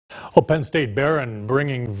Well, Penn State Behrend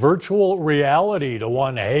bringing virtual reality to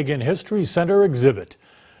one Hagen History Center exhibit.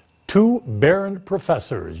 Two Behrend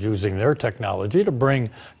professors using their technology to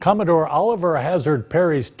bring Commodore Oliver Hazard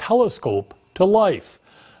Perry's telescope to life.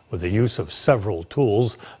 With the use of several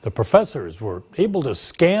tools, the professors were able to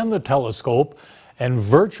scan the telescope and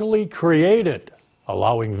virtually create it,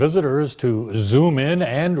 allowing visitors to zoom in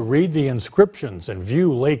and read the inscriptions and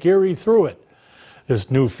view Lake Erie through it.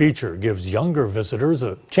 This new feature gives younger visitors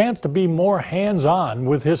a chance to be more hands-on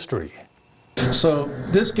with history. So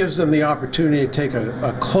this gives them the opportunity to take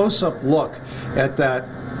a close-up look at that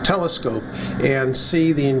telescope and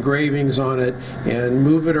see the engravings on it and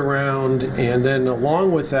move it around, and then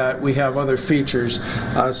along with that we have other features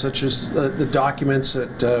such as the documents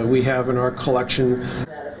that we have in our collection.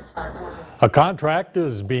 A contract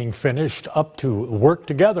is being finished up to work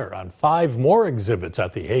together on 5 more exhibits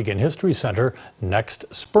at the Hagen History Center next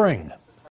spring.